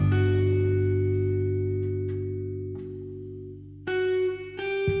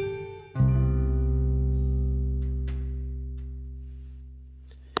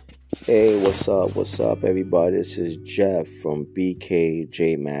Hey, what's up? What's up, everybody? This is Jeff from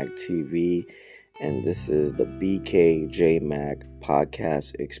BKJmactv, and this is the BKJmac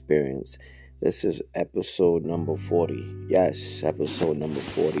podcast experience. This is episode number 40. Yes, episode number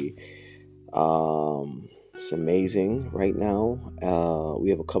 40. It's amazing right now. We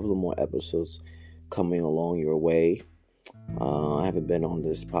have a couple of more episodes coming along your way. I haven't been on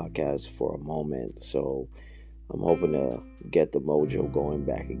this podcast for a moment, so I'm hoping to get the mojo going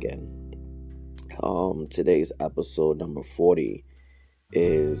back again. Today's episode number 40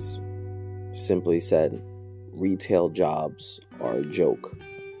 is simply said, retail jobs are a joke.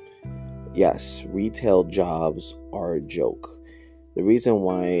 Yes, retail jobs are a joke. The reason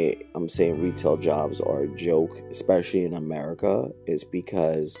why I'm saying retail jobs are a joke, especially in America, is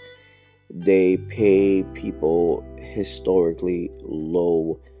because they pay people historically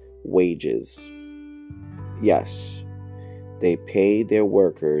low wages. Yes, they pay their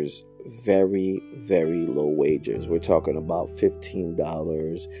workers very, very low wages. We're talking about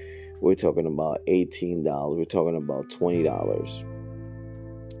 $15. We're talking about $18. We're talking about $20.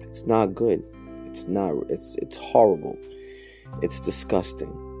 It's not good. It's horrible. It's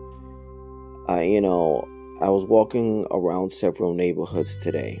disgusting. I was walking around several neighborhoods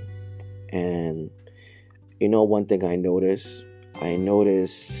today, and one thing I noticed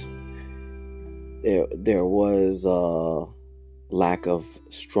there was a lack of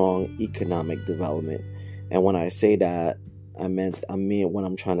strong economic development. And when I say that, I mean what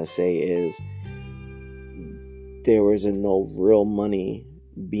I'm trying to say is there isn't no real money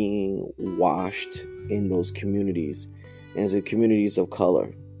being washed in those communities, and it's the communities of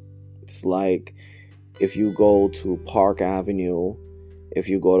color. It's like if you go to Park Avenue, if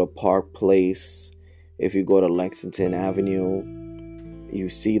you go to Park Place, if you go to Lexington Avenue, you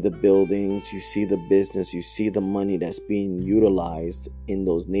see the buildings, you see the business, you see the money that's being utilized in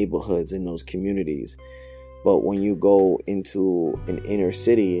those neighborhoods, in those communities. But when you go into an inner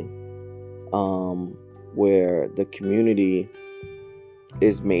city, where the community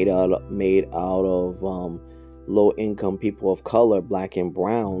is made out of low-income people of color, black and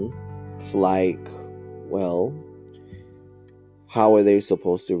brown, it's like, well, how are they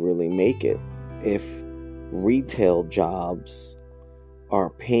supposed to really make it if retail jobs are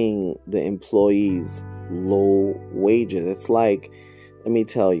paying the employees low wages? It's like, let me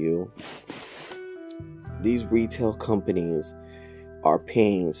tell you, these retail companies are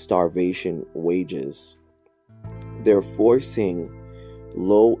paying starvation wages. They're forcing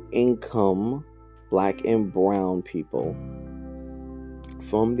low-income black and brown people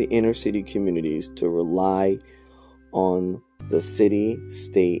from the inner city communities to rely on the city,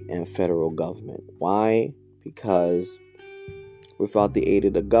 state, and federal government. Why? Because without the aid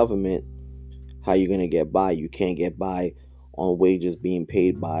of the government, how are you going to get by? You can't get by on wages being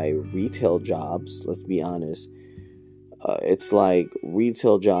paid by retail jobs. Let's be honest. It's like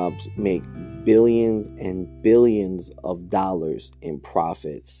retail jobs make billions and billions of dollars in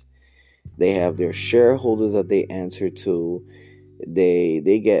profits. They have their shareholders that they answer to.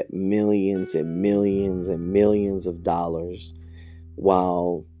 They get millions and millions and millions of dollars,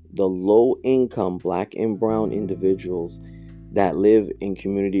 while the low-income black and brown individuals that live in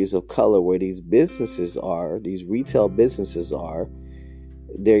communities of color where these businesses are, these retail businesses are,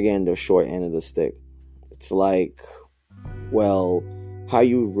 they're getting the short end of the stick. It's like, well, how are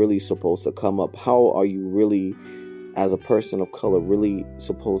you really supposed to come up? How are you really, as a person of color, really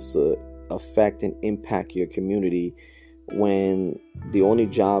supposed to affect and impact your community when the only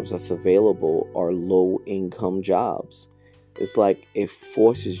jobs that's available are low-income jobs? It's like it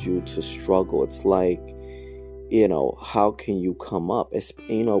forces you to struggle. It's like, how can you come up? It's,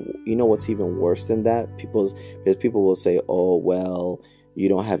 what's even worse than that? Because people will say, oh, well, you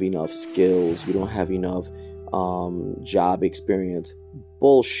don't have enough skills. You don't have enough job experience.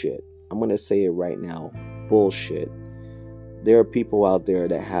 Bullshit. I'm going to say it right now. Bullshit. There are people out there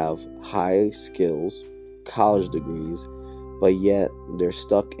that have high skills, college degrees, but yet they're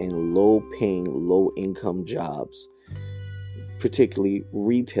stuck in low-paying, low-income jobs, particularly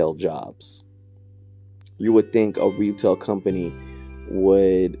retail jobs. You would think a retail company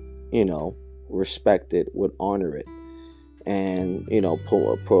would, respect it, would honor it, and,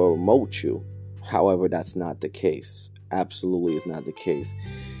 promote you. However, that's not the case. Absolutely is not the case.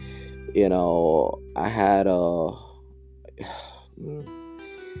 I had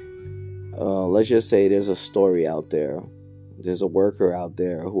let's just say there's a story out there. There's a worker out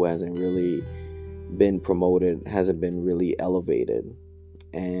there who hasn't really been promoted, hasn't been really elevated.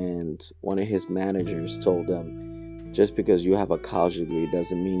 And one of his managers told him, just because you have a college degree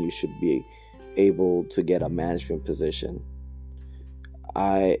doesn't mean you should be able to get a management position.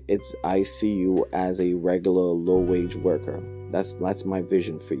 I see you as a regular low wage worker. That's my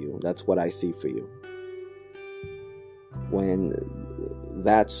vision for you. That's what I see for you. When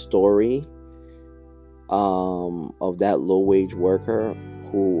that story of that low wage worker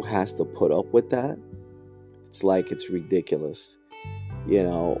who has to put up with that, it's like it's ridiculous.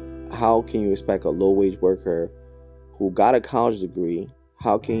 How can you expect a low wage worker who got a college degree,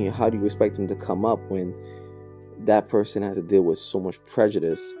 how do you expect them to come up when that person has to deal with so much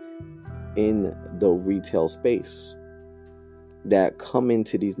prejudice in the retail space, that come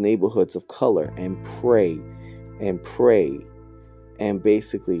into these neighborhoods of color and pray and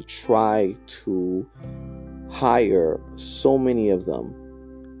basically try to hire so many of them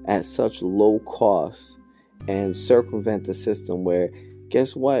at such low cost and circumvent the system where,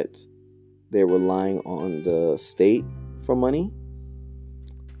 guess what? They're relying on the state for money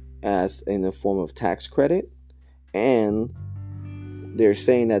as in the form of tax credit, and they're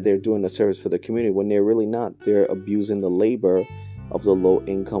saying that they're doing a service for the community when they're really not. They're abusing the labor of the low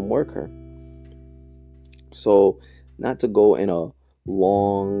income worker. So, not to go in a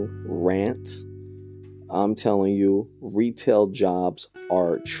long rant, I'm telling you, retail jobs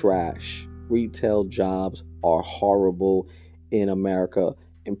are trash. Retail jobs are horrible in America,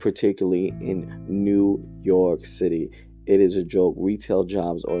 and particularly in New York City. It is a joke. Retail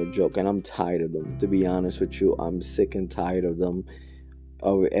jobs are a joke, and I'm tired of them. To be honest with you, I'm sick and tired of them.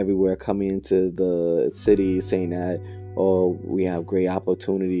 Everywhere coming into the city saying that, oh, we have great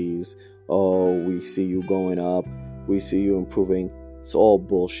opportunities. Oh, we see you going up. We see you improving. It's all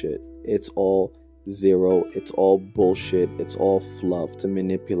bullshit. It's all zero. It's all bullshit. It's all fluff to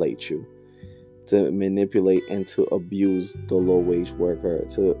manipulate you. To manipulate and to abuse the low-wage worker.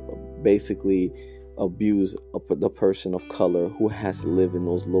 To basically abuse the person of color who has to live in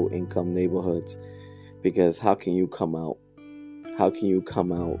those low-income neighborhoods. Because how can you come out? How can you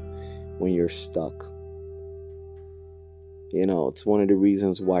come out when you're stuck? It's one of the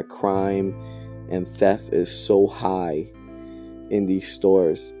reasons why crime and theft is so high in these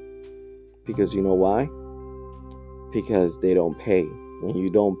stores. Because you know why? Because they don't pay. When you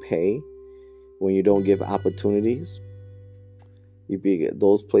don't pay, when you don't give opportunities,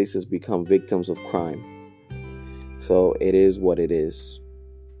 those places become victims of crime. So it is what it is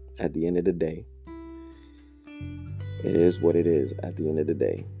at the end of the day. It is what it is at the end of the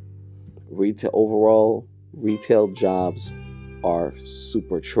day. Retail jobs are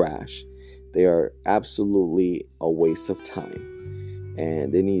super trash. They are absolutely a waste of time.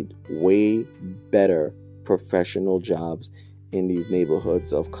 And they need way better professional jobs in these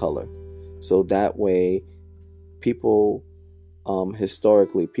neighborhoods of color. So that way, people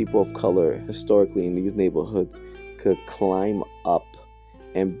of color historically in these neighborhoods could climb up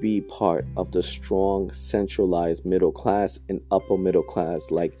and be part of the strong, centralized middle class and upper middle class,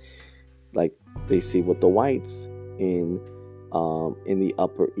 like they see with the whites in the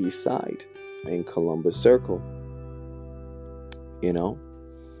Upper East Side, in Columbus Circle,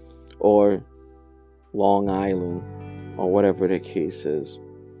 or Long Island, or whatever the case is.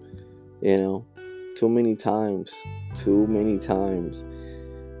 Too many times,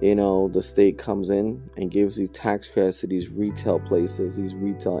 the state comes in and gives these tax credits to these retail places, these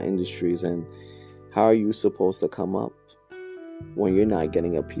retail industries, and how are you supposed to come up when you're not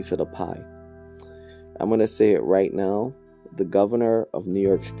getting a piece of the pie? I'm going to say it right now. The governor of New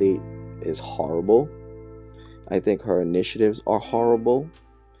York State is horrible. I think her initiatives are horrible.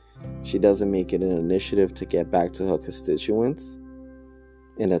 She doesn't make it an initiative to get back to her constituents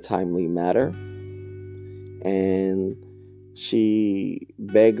in a timely manner. And she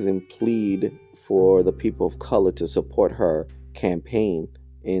begs and pleads for the people of color to support her campaign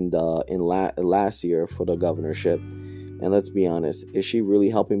in last year for the governorship. And let's be honest, is she really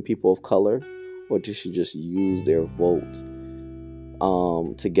helping people of color, or did she just use their vote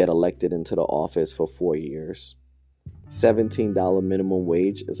to get elected into the office for 4 years? $17 minimum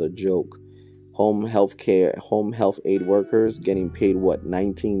wage is a joke. Home health aid workers getting paid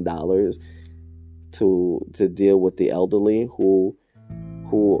 $19 to deal with the elderly who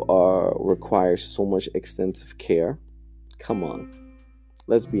require so much extensive care. Come on,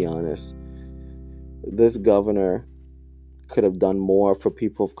 let's be honest. This governor could have done more for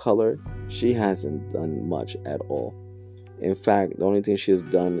people of color. She hasn't done much at all. In fact, the only thing she has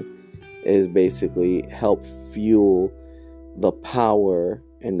done is basically help fuel the power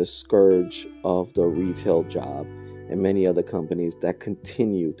and the scourge of the retail job and many other companies that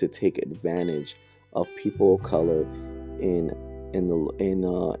continue to take advantage of people of color in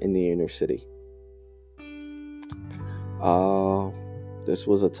the inner city. This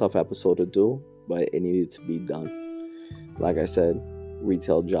was a tough episode to do, but it needed to be done. Like I said,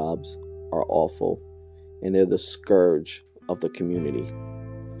 retail jobs are awful, and they're the scourge of the community.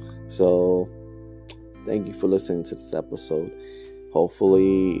 So thank you for listening to this episode.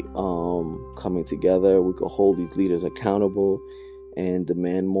 Hopefully, coming together, we could hold these leaders accountable and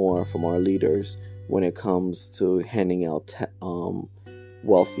demand more from our leaders when it comes to handing out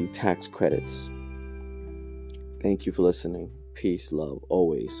wealthy tax credits. Thank you for listening. Peace, love,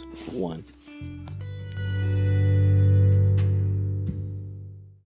 always. One.